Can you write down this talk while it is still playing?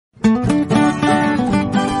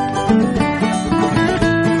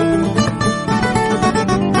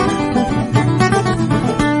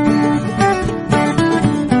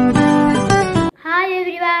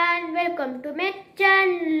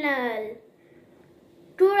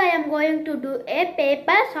Today I am going to do a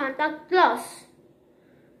paper Santa Claus.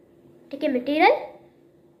 Take a material,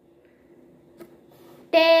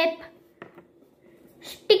 tape,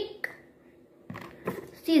 stick,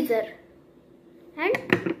 scissor,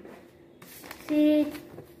 and see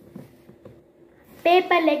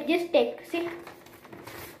paper like this. Take, see.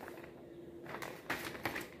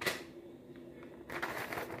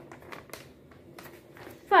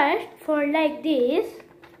 First fold like this.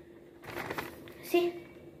 See.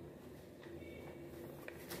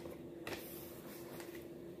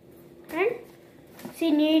 And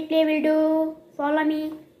see, neatly will do. Follow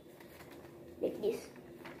me. Like this.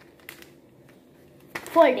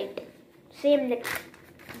 Fold it. Same like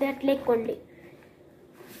that, like only.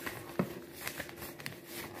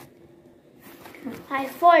 I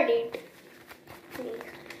fold it.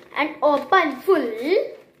 And open full.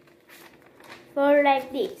 Fold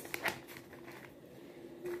like this.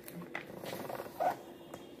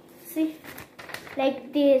 See,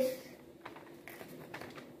 like this.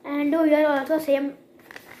 And do here also same.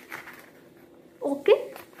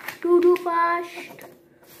 Okay, to do fast.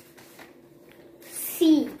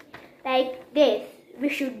 See, like this we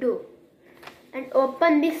should do. And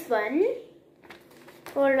open this one.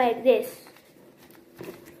 Or like this.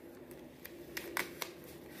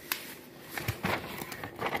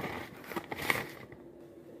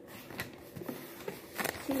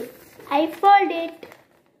 See, I fold it.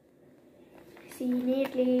 See,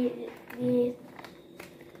 neatly this.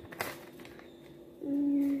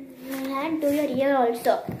 And do your ear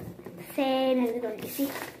also. Same like that only. See.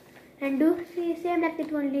 And do see same like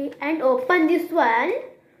that only. And open this one.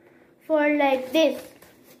 Fold like this.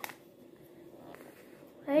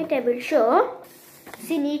 Right, I will show.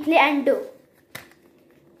 See, neatly and do.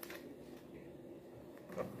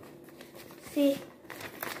 See.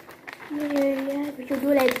 Yeah, we should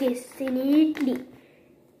do like this. See, neatly.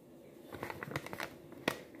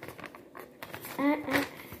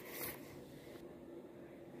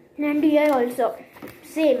 And here also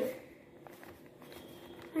same.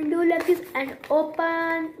 And do like this and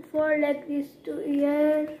open for like this to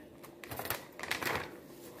here.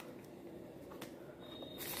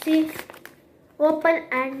 See, open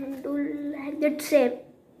and do like that same.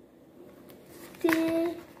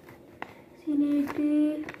 See,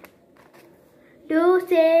 neatly. Do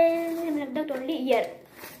same like that only here.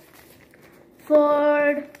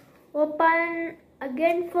 Fold, open,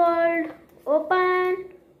 again fold, open,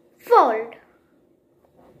 fold.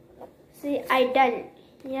 See, I done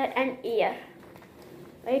here and here.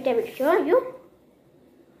 Wait, I will show you.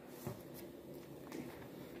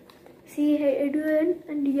 See, I do it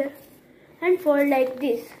and here. And fold like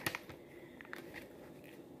this.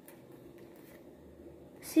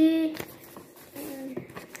 See,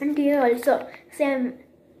 and here also same.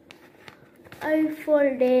 I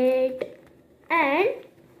fold it and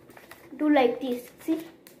do like this. See,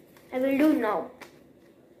 I will do now.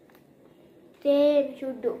 Same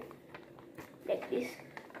should do like this.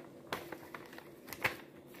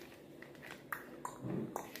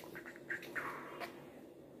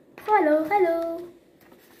 Hello.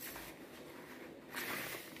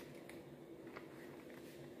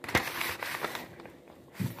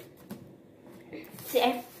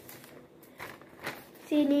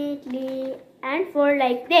 See neatly and fold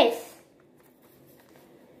like this.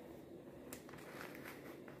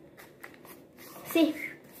 See,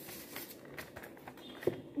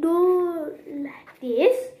 do like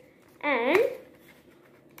this and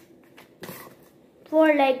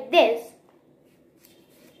fold like this.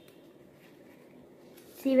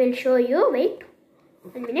 See, will show you. Wait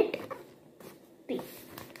 1 minute. See,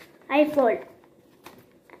 I fold.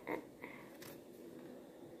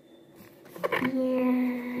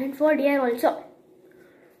 Yeah, and fold here also.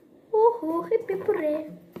 Oh, hip hip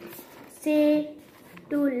hooray. See,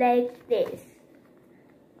 do like this.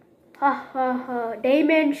 Ha.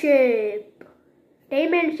 Diamond shape.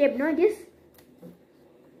 Diamond shape, no, this.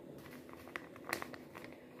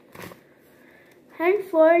 And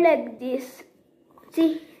fold like this.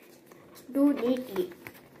 See, do neatly.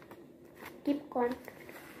 Keep contact.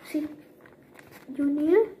 See, you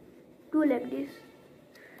need do like this.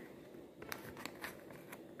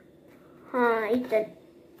 It's done.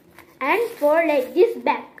 And fold like this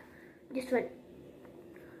back. This one.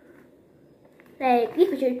 Like this,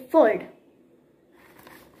 we should fold.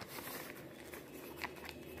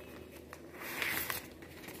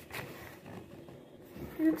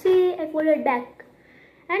 See, I folded back.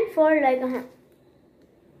 And fold like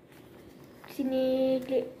See,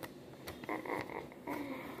 neatly.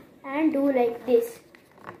 And do like this.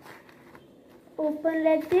 Open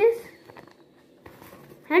like this.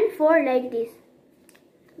 And fold like this.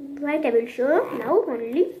 Right, I will show now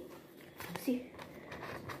only. See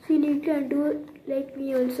neatly and do like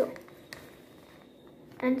me also.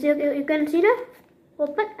 And so you can see the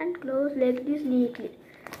open and close like this neatly.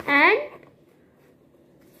 And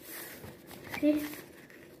see,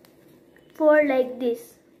 fold like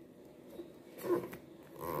this.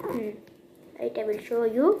 Right, I will show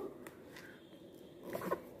you.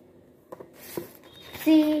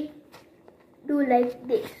 See, do like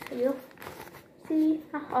this. You see,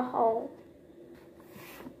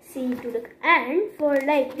 see, to the and fold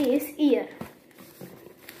like this here.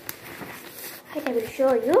 Right, I will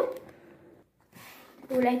show you.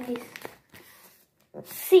 Do like this.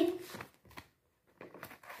 See,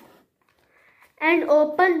 and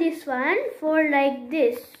open this one. Fold like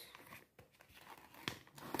this.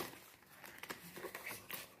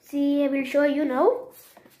 See, I will show you now.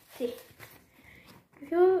 See,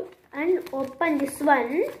 and open this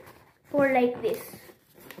one. Fold like this.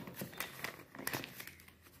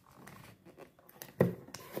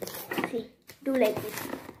 See, do like this.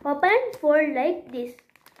 Open, fold like this.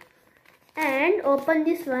 And open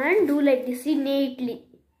this one, do like this. See, neatly.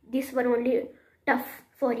 This one only tough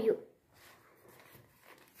for you.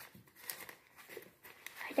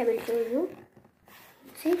 Right, I will show you.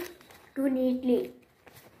 See, do neatly.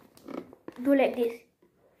 Do like this.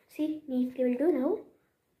 See, neatly will do now.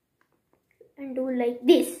 And do like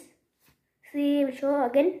this. See, I will show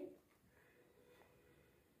again.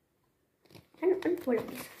 And fold like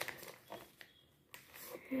this.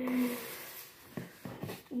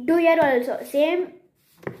 Do here also. Same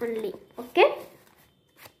only. Okay?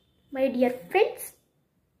 My dear friends.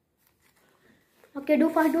 Okay, do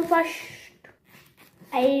fast.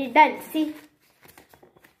 I done. See.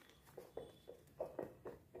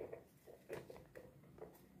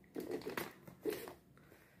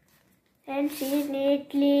 And see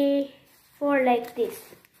neatly fold like this.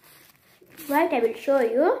 Right, I will show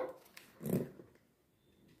you.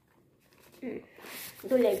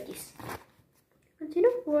 Do like this.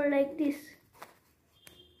 Fold like this.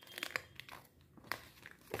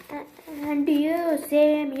 And here,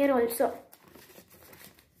 same here also.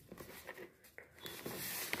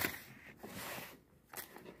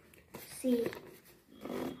 See,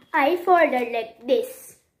 I folded like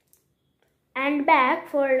this. And back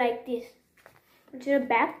fold like this.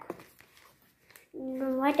 Back.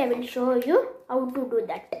 What I will show you how to do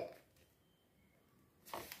that.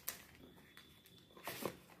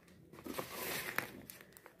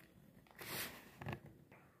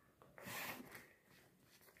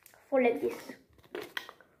 Fold like this.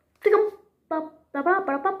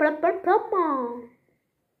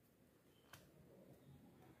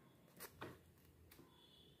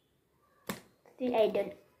 See, I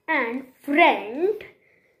done. And front,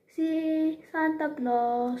 see Santa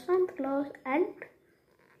Claus, and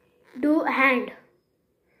do hand.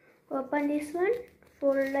 Open this one,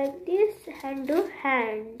 fold like this, and do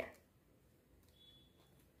hand.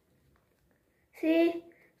 See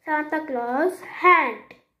Santa Claus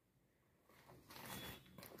hand.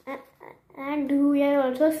 And do here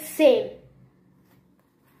also same.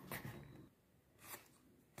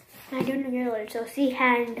 I do here also. See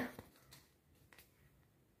hand.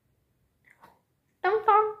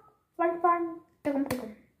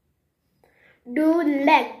 Do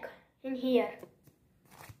leg in here.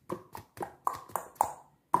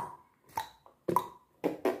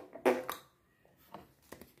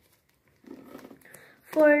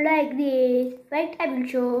 For like this, right? I will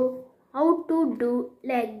show how to do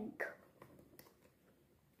leg.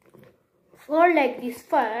 For like this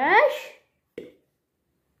first.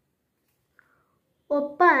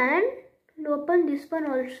 Open this one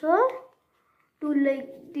also. Do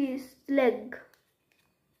like this leg.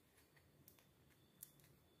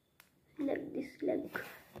 Like this leg.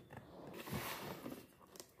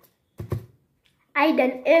 I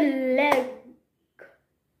done a leg.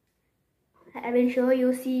 I will show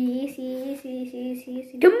you. See.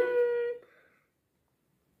 Dum.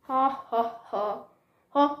 Ha ha ha.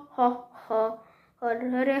 Ha ha ha.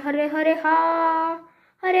 Hare ha.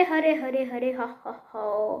 Hare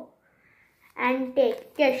ha. And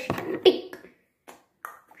take a stick.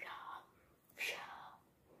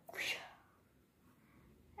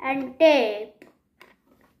 And tape.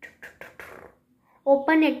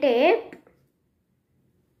 Open a tape.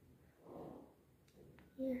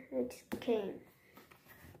 It came.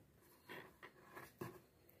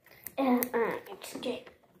 It's tape.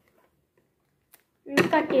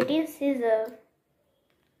 Cut it in scissors.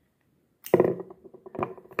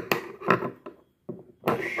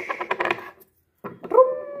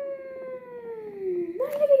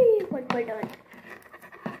 Well done.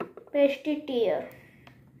 Paste it here.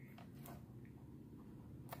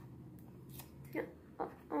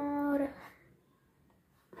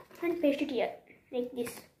 paste it here like this.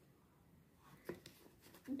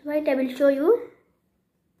 Wait, I will show you.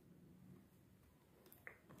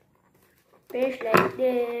 Paste like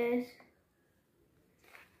this.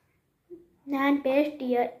 And paste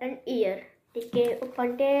here and here. Okay,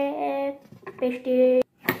 open tape. Paste it.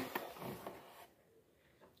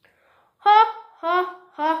 Ha ha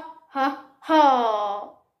ha ha ha.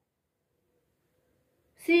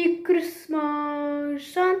 See Christmas,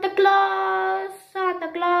 Santa Claus,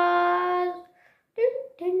 Santa Claus. Din,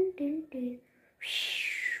 din, din, din.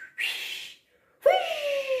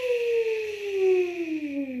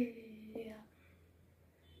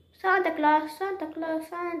 Santa Claus, Santa Claus,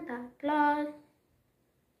 Santa Claus.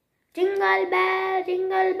 Jingle bell,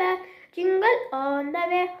 jingle bell, jingle on the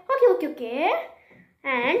way. Okay.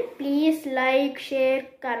 And please like, share,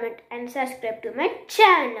 comment and subscribe to my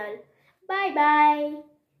channel. Bye bye.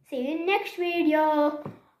 See you in next video.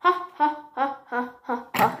 Ha ha ha ha ha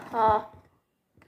ha ha.